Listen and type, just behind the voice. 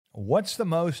What's the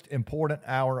most important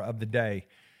hour of the day?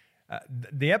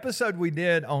 The episode we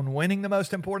did on winning the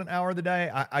most important hour of the day,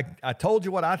 I told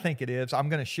you what I think it is. I'm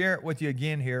going to share it with you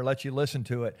again here, let you listen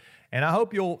to it, and I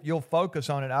hope you'll focus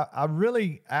on it. I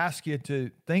really ask you to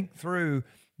think through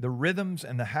the rhythms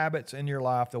and the habits in your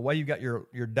life, the way you got your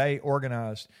day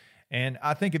organized. And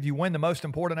I think if you win the most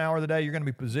important hour of the day, you're going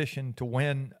to be positioned to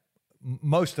win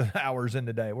most of the hours in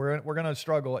the day. We're going to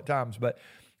struggle at times, but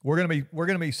we're going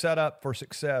to be set up for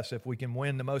success if we can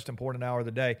win the most important hour of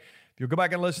the day. If you go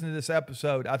back and listen to this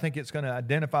episode, I think it's going to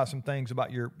identify some things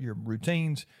about your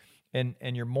routines and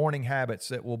your morning habits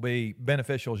that will be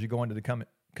beneficial as you go into the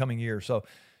coming year. So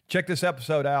check this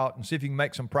episode out and see if you can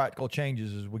make some practical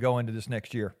changes as we go into this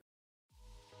next year.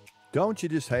 Don't you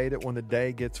just hate it when the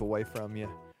day gets away from you?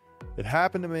 It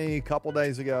happened to me a couple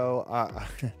days ago.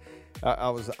 I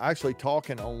was actually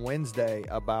talking on Wednesday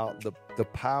about the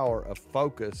power of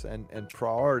focus and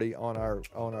priority on our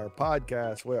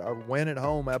podcast, where our Win at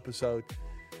Home episode.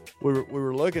 We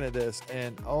were looking at this,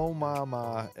 and oh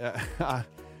my,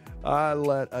 I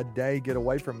let a day get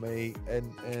away from me,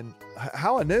 and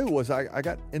how I knew was I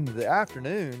got into the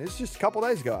afternoon. It's just a couple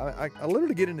days ago. I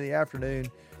literally get into the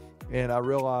afternoon, and I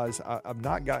realized I've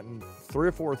not gotten 3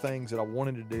 or 4 things that I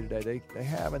wanted to do today. They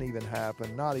haven't even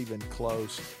happened, not even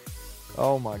close.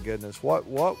 Oh my goodness. What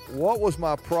was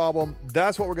my problem?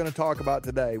 That's what we're going to talk about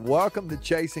today. Welcome to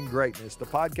Chasing Greatness, the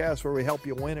podcast where we help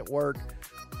you win at work,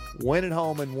 win at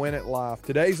home, and win at life.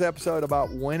 Today's episode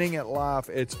about winning at life.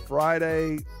 It's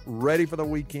Friday, ready for the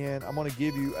weekend. I'm going to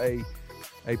give you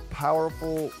a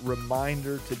powerful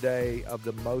reminder today of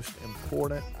the most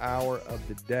important hour of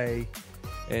the day.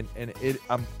 And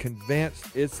I'm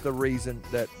convinced it's the reason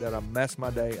that I messed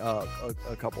my day up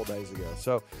a couple of days ago.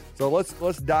 So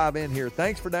let's dive in here.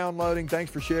 Thanks for downloading.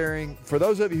 Thanks for sharing. For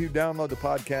those of you who download the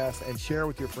podcast and share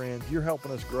with your friends, you're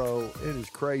helping us grow. It is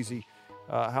crazy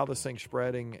how this thing's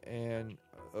spreading. And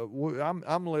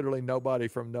I'm literally nobody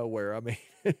from nowhere. I mean,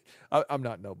 I'm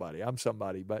not nobody. I'm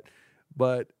somebody.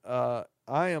 But I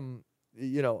am.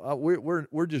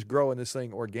 We're just growing this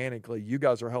thing organically. You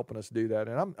guys are helping us do that,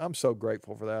 and I'm so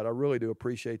grateful for that. I really do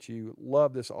appreciate you.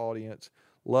 Love this audience.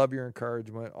 Love your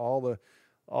encouragement. All the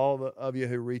of you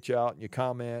who reach out and you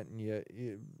comment, and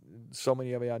you so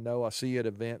many of you I know. I see you at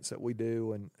events that we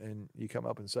do, and you come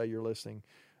up and say you're listening.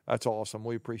 That's awesome.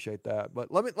 We appreciate that. But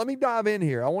let me dive in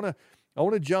here. I want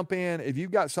to jump in. If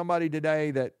you've got somebody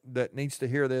today that needs to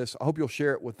hear this, I hope you'll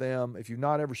share it with them. If you've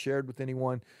not ever shared with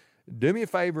anyone, do me a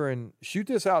favor and shoot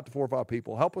this out to 4 or 5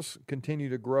 people. Help us continue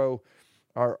to grow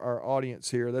our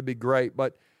audience here. That'd be great.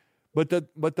 But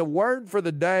the word for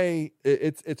the day,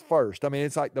 it's first. I mean,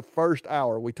 it's like the first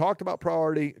hour. We talked about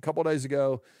priority a couple of days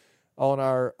ago on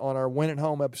our Win at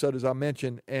Home episode, as I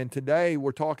mentioned, and today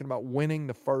we're talking about winning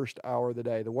the first hour of the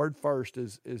day. The word first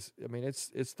is I mean,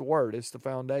 it's the word. It's the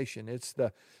foundation. It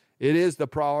is the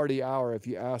priority hour, if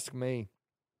you ask me.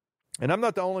 And I'm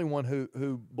not the only one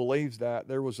who believes that.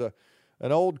 There was an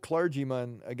old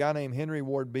clergyman, a guy named Henry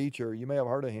Ward Beecher. You may have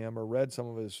heard of him or read some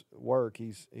of his work.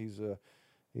 He's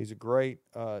a great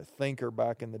thinker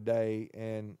back in the day,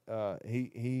 and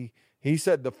he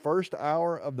said the first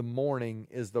hour of the morning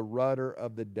is the rudder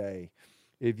of the day.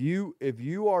 If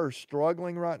you are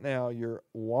struggling right now, you're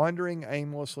wandering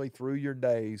aimlessly through your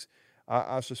days,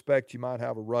 I suspect you might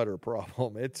have a rudder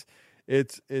problem.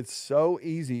 It's so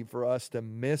easy for us to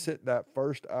miss it that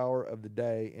first hour of the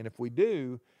day. And if we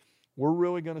do, we're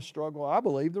really going to struggle, I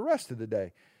believe, the rest of the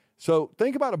day. So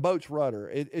think about a boat's rudder.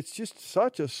 It's just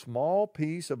such a small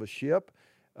piece of a ship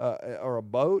or a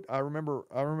boat. I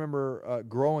remember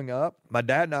growing up, my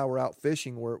dad and I were out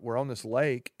fishing. We're on this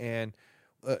lake, and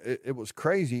it was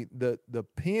crazy. The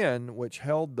pin which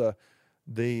held the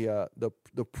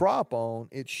prop on,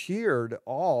 it sheared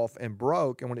off and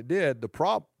broke, and when it did, the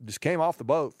prop just came off the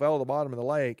boat, fell to the bottom of the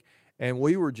lake, and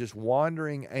we were just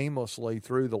wandering aimlessly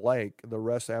through the lake the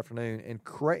rest of the afternoon, and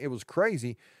it was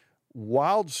crazy.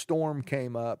 Wild storm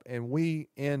came up, and we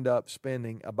end up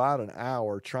spending about an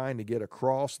hour trying to get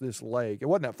across this lake. It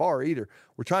wasn't that far either.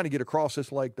 We're trying to get across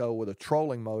this lake, though, with a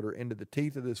trolling motor into the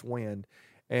teeth of this wind,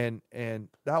 and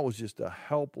that was just a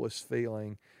helpless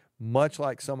feeling, much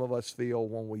like some of us feel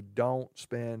when we don't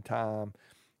spend time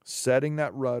setting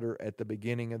that rudder at the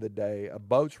beginning of the day. A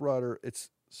boat's rudder, it's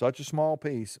such a small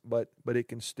piece, but it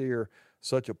can steer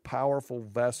such a powerful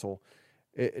vessel.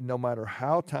 No matter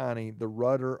how tiny, the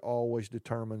rudder always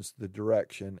determines the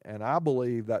direction. And I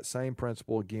believe that same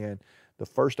principle again, the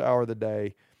first hour of the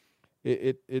day,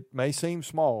 it may seem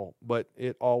small, but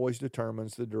it always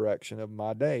determines the direction of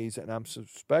my days. And I'm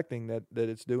suspecting that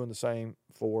it's doing the same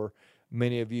for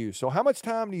many of you. So how much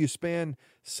time do you spend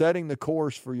setting the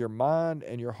course for your mind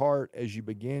and your heart as you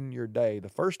begin your day? The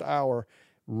first hour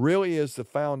really is the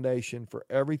foundation for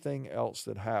everything else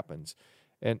that happens.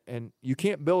 And you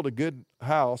can't build a good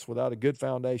house without a good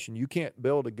foundation. You can't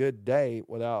build a good day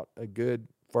without a good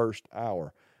first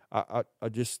hour. I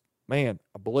just, man,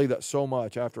 I believe that so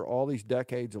much after all these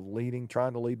decades of leading,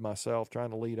 trying to lead myself, trying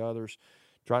to lead others,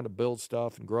 trying to build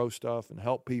stuff and grow stuff and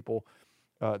help people.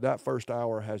 That first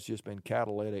hour has just been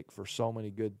catalytic for so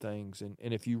many good things. And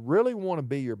if you really want to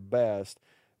be your best,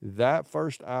 that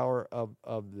first hour of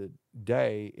the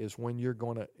day is when you're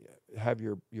going to have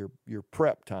your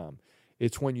prep time.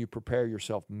 It's when you prepare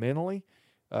yourself mentally.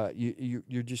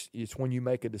 It's when you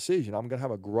make a decision. I'm going to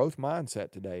have a growth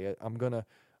mindset today. I'm going to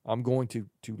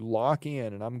lock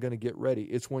in and I'm going to get ready.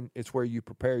 It's where you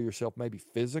prepare yourself maybe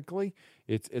physically.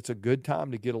 It's a good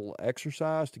time to get a little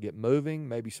exercise, to get moving,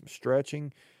 maybe some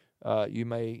stretching. You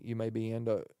may be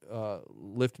into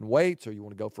lifting weights, or you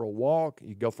want to go for a walk,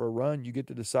 you go for a run. You get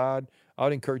to decide. I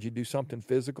would encourage you to do something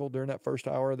physical during that first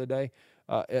hour of the day.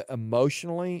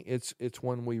 Emotionally, it's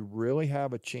when we really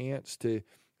have a chance to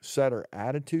set our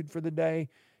attitude for the day.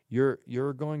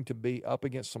 You're going to be up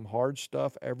against some hard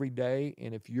stuff every day,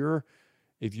 and if you're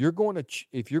going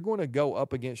to go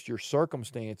up against your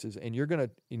circumstances and you're going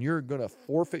to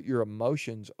forfeit your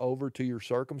emotions over to your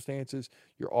circumstances,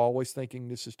 you're always thinking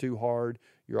this is too hard.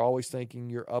 You're always thinking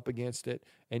you're up against it,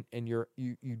 and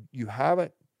you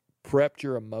haven't prepped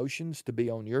your emotions to be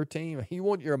on your team. You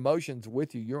want your emotions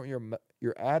with you. You want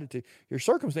your attitude. Your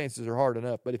circumstances are hard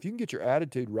enough, but if you can get your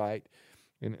attitude right,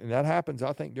 and that happens,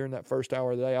 I think, during that first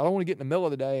hour of the day. I don't want to get in the middle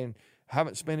of the day and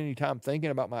haven't spent any time thinking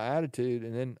about my attitude,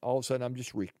 and then all of a sudden I'm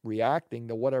just reacting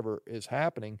to whatever is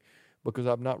happening because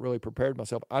I've not really prepared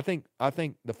myself. I think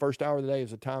the first hour of the day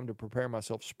is a time to prepare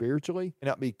myself spiritually. And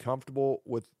not be comfortable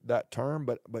with that term,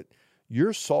 but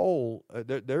your soul,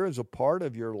 there is a part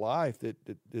of your life that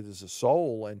is a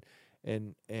soul,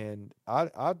 and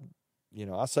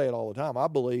I say it all the time. I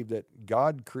believe that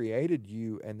God created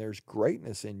you and there's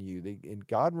greatness in you. And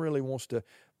God really wants to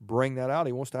bring that out.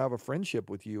 He wants to have a friendship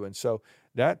with you. And so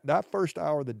that first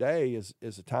hour of the day is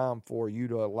a time for you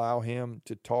to allow him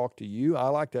to talk to you. I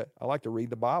like to read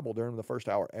the Bible during the first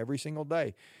hour every single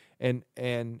day. And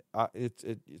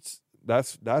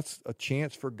that's a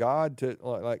chance for God to,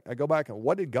 like, I go back and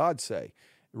what did God say?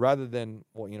 Rather than,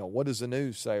 what does the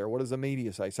news say or what does the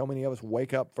media say? So many of us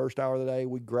wake up first hour of the day,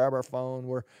 we grab our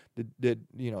phone. Did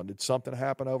something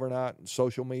happen overnight?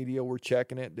 Social media, we're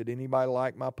checking it. Did anybody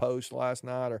like my post last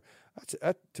night? Or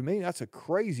to me, that's a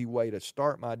crazy way to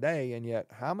start my day. And yet,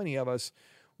 how many of us,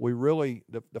 we really,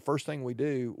 the first thing we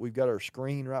do, we've got our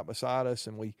screen right beside us,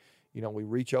 and we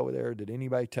reach over there. Did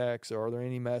anybody text, or are there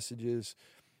any messages?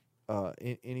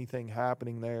 Anything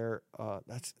happening there?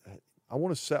 I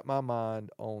want to set my mind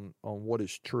on what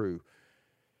is true,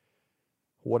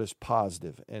 what is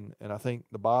positive, and I think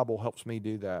the Bible helps me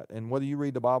do that. And whether you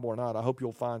read the Bible or not, I hope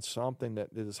you'll find something that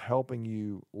is helping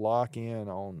you lock in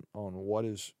on what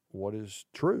is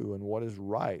true and what is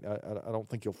right. I don't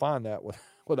think you'll find that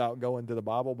without going to the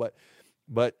Bible,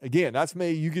 but again, that's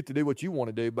me. You get to do what you want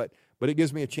to do, but it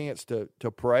gives me a chance to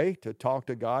pray, to talk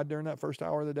to God during that first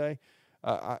hour of the day.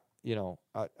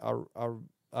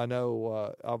 I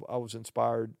know I was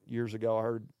inspired years ago. I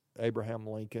heard Abraham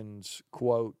Lincoln's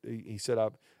quote. He said,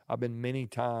 "I've been many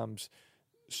times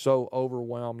so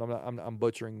overwhelmed." I'm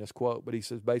butchering this quote, but he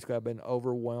says basically, "I've been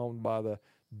overwhelmed by the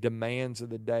demands of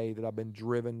the day that I've been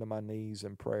driven to my knees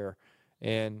in prayer."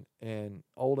 And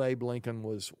old Abe Lincoln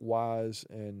was wise,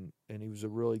 and he was a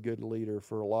really good leader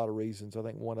for a lot of reasons. I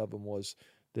think one of them was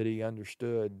that he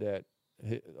understood that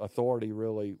authority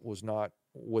really was not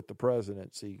with the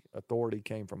presidency. Authority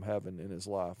came from heaven in his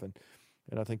life, and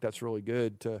I think that's really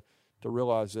good to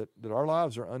realize that our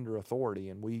lives are under authority,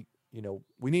 and we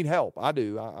need help. I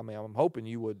do. I mean, I'm hoping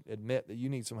you would admit that you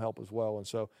need some help as well. And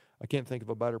so I can't think of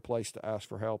a better place to ask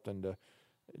for help than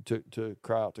to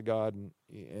cry out to God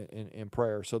in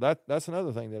prayer. So that's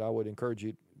another thing that I would encourage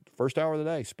you. First hour of the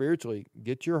day, spiritually,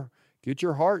 get your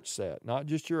heart set, not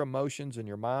just your emotions and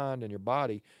your mind and your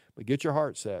body, but get your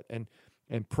heart set. And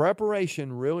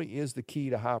preparation really is the key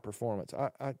to high performance.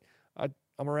 I'm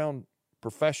around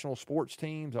professional sports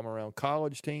teams. I'm around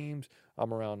college teams.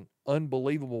 I'm around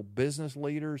unbelievable business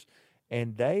leaders,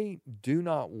 and they do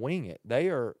not wing it. They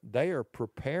are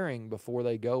preparing before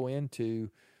they go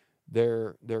into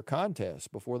their contests,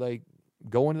 before they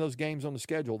go into those games on the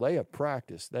schedule. They have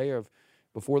practiced.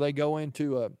 Before they go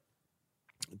into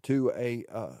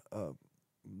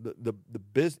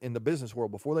in the business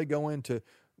world, before they go into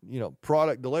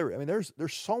product delivery. I mean, there's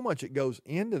so much that goes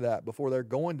into that before they're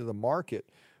going to the market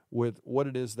with what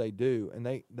it is they do,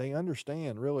 and they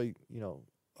understand really,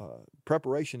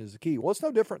 preparation is the key. Well, it's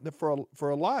no different than for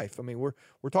a life. I mean,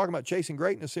 we're talking about chasing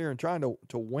greatness here and trying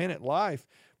to win at life.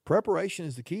 Preparation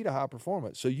is the key to high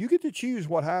performance. So you get to choose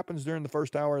what happens during the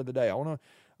first hour of the day. I want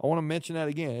to mention that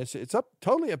again. It's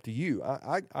totally up to you.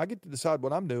 I get to decide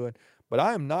what I'm doing, but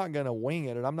I am not going to wing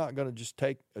it, and I'm not going to just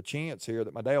take a chance here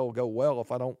that my day will go well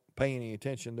if I don't pay any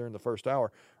attention during the first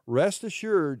hour. Rest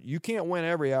assured, you can't win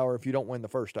every hour if you don't win the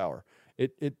first hour.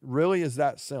 It really is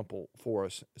that simple for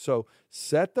us. So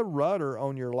set the rudder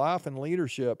on your life and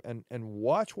leadership, and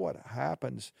watch what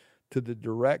happens to the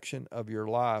direction of your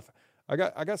life. I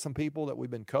got some people that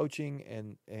we've been coaching,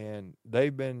 and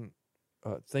they've been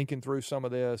thinking through some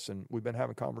of this, and we've been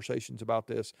having conversations about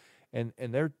this, and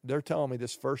they're telling me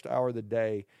this first hour of the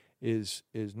day is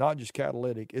not just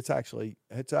catalytic. It's actually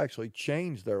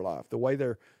changed their life, the way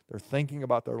they're thinking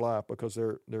about their life, because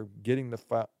they're getting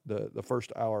the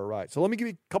first hour right. So let me give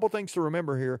you a couple things to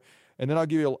remember here, and then I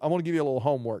want to give you a little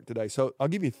homework today. So I'll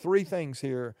give you 3 things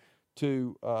here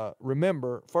to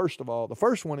remember. First of all, the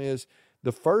first one is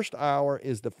the first hour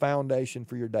is the foundation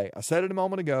for your day. I said it a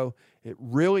moment ago. It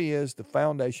really is the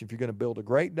foundation. If you're going to build a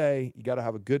great day, you got to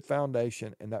have a good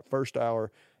foundation, and that first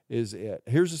hour is it.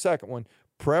 Here's the second one.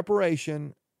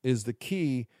 Preparation is the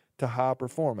key to high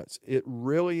performance. It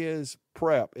really is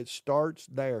prep. It starts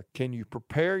there. Can you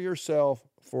prepare yourself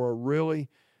for a really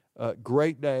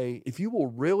great day? If you will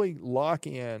really lock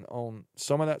in on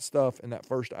some of that stuff in that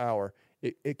first hour,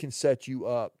 it can set you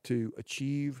up to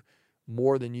achieve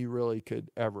more than you really could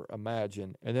ever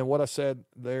imagine. And then what I said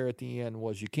there at the end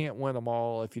was you can't win them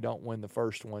all if you don't win the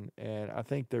first one. And I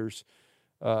think there's,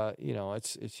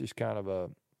 it's just kind of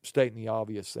a stating the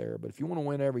obvious there. But if you want to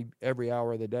win every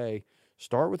hour of the day,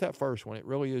 start with that first one. It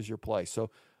really is your place. So,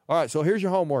 all right, so here's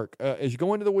your homework. As you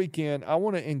go into the weekend, I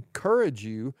want to encourage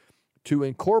you to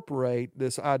incorporate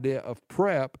this idea of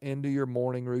prep into your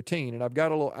morning routine. And I've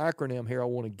got a little acronym here I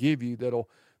want to give you that'll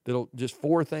just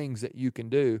 4 things that you can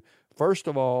do. First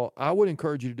of all, I would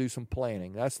encourage you to do some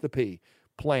planning. That's the P,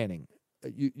 planning.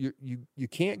 You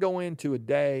can't go into a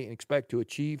day and expect to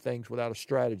achieve things without a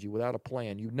strategy, without a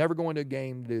plan. You'd never go into a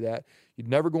game to do that. You'd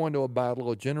never go into a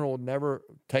battle. A general would never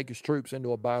take his troops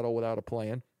into a battle without a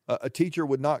plan. A teacher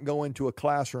would not go into a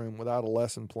classroom without a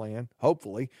lesson plan,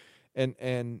 hopefully,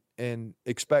 and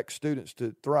expect students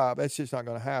to thrive. That's just not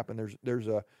going to happen. There's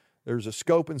a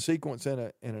scope and sequence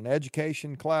in an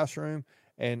education classroom.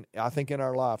 And I think in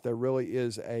our life, there really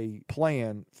is a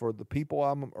plan for the people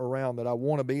I'm around that I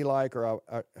want to be like, or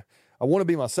I want to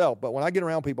be myself. But when I get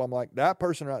around people, I'm like, that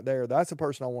person right there, that's the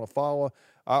person I want to follow.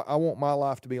 I want my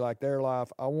life to be like their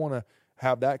life. I want to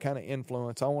have that kind of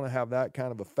influence. I want to have that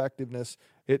kind of effectiveness.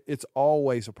 It's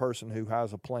always a person who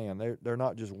has a plan. They're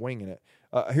not just winging it.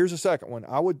 Here's the second one.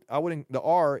 The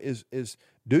R is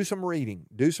do some reading.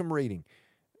 Do some reading.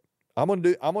 I'm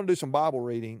gonna do some Bible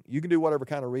reading. You can do whatever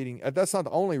kind of reading. That's not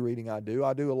the only reading I do.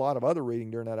 I do a lot of other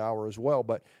reading during that hour as well.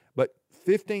 But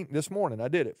 15 this morning I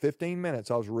did it. 15 minutes.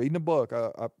 I was reading a book.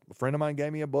 A friend of mine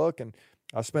gave me a book, and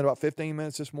I spent about 15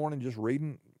 minutes this morning just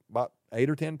reading about 8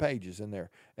 or 10 pages in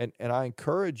there. And I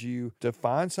encourage you to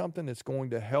find something that's going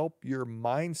to help your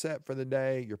mindset for the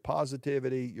day, your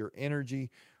positivity, your energy.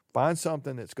 Find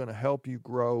something that's going to help you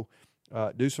grow.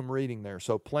 Do some reading there.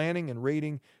 So planning and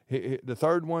reading. The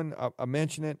third one, I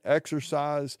mentioned it,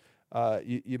 exercise.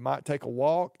 You might take a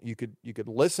walk. You could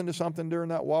listen to something during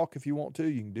that walk if you want to.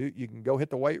 You can go hit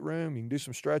the weight room. You can do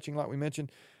some stretching like we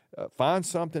mentioned. Find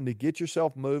something to get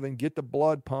yourself moving, get the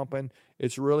blood pumping.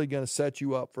 It's really going to set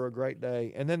you up for a great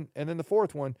day. And then the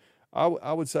fourth one, I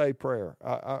would say prayer.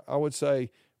 I would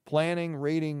say planning,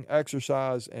 reading,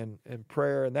 exercise, and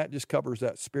prayer, and that just covers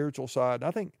that spiritual side. And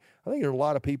I think there are a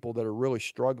lot of people that are really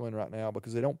struggling right now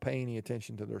because they don't pay any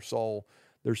attention to their soul.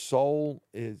 Their soul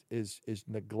is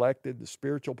neglected, the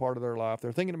spiritual part of their life.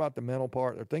 They're thinking about the mental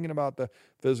part. They're thinking about the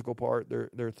physical part.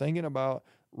 They're thinking about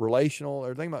relational.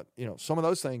 They're thinking about some of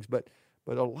those things. But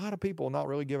a lot of people are not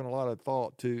really giving a lot of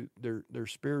thought to their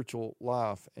spiritual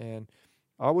life. And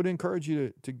I would encourage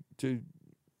you to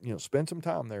spend some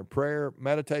time there, prayer,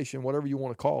 meditation, whatever you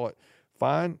want to call it.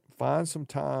 Find some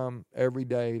time every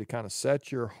day to kind of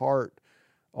set your heart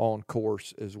on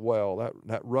course as well.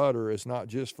 That rudder is not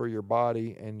just for your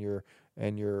body and your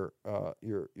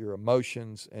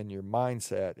emotions and your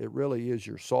mindset. It really is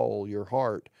your soul, your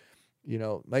heart.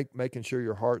 Making sure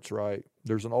your heart's right.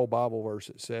 There's an old Bible verse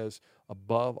that says,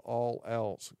 above all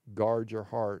else, guard your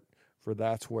heart, for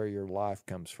that's where your life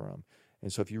comes from.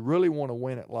 And so if you really want to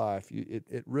win at life,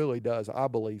 it really does, I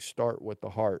believe, start with the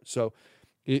heart. So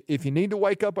If you need to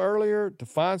wake up earlier to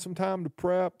find some time to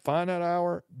prep, find that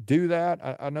hour, do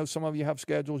that. I know some of you have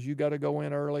schedules. You got to go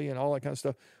in early and all that kind of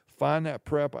stuff. Find that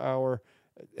prep hour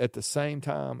at the same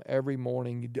time every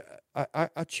morning.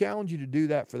 I challenge you to do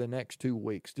that for the next 2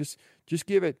 weeks. Just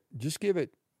give it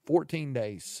 14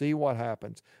 days. See what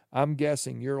happens. I'm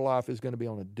guessing your life is going to be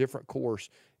on a different course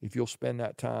if you'll spend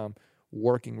that time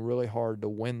working really hard to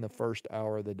win the first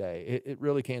hour of the day. It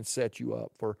really can set you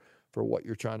up for what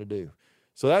you're trying to do.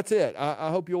 So that's it. I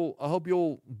hope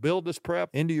you'll build this prep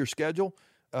into your schedule.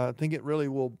 I think it really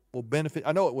will benefit.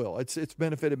 I know it will. It's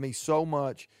benefited me so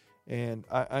much, and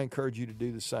I encourage you to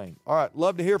do the same. All right,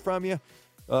 love to hear from you.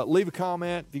 Leave a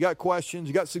comment. If you got questions,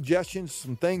 you got suggestions,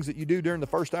 some things that you do during the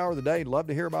first hour of the day, love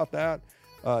to hear about that.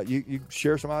 You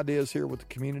share some ideas here with the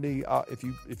community.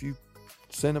 If you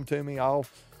send them to me, I'll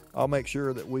make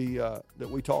sure that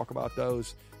we talk about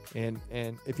those. And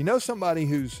if you know somebody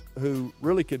who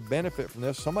really could benefit from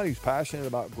this, somebody who's passionate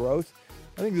about growth,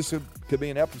 I think this could be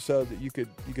an episode that you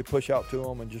could push out to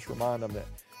them and just remind them that,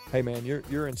 hey man,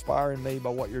 you're inspiring me by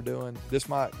what you're doing. This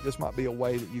might be a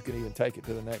way that you can even take it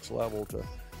to the next level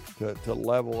to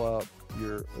level up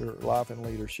your life and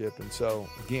leadership. And so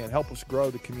again, help us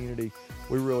grow the community.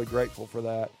 We're really grateful for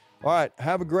that. All right,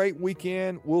 have a great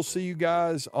weekend. We'll see you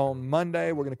guys on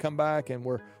Monday. We're going to come back, and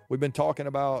we've been talking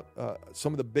about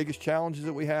some of the biggest challenges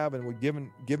that we have, and we've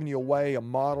given you a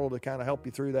model to kind of help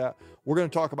you through that. We're going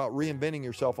to talk about reinventing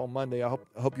yourself on Monday. I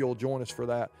hope you'll join us for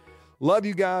that. Love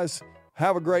you guys.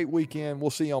 Have a great weekend.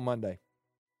 We'll see you on Monday.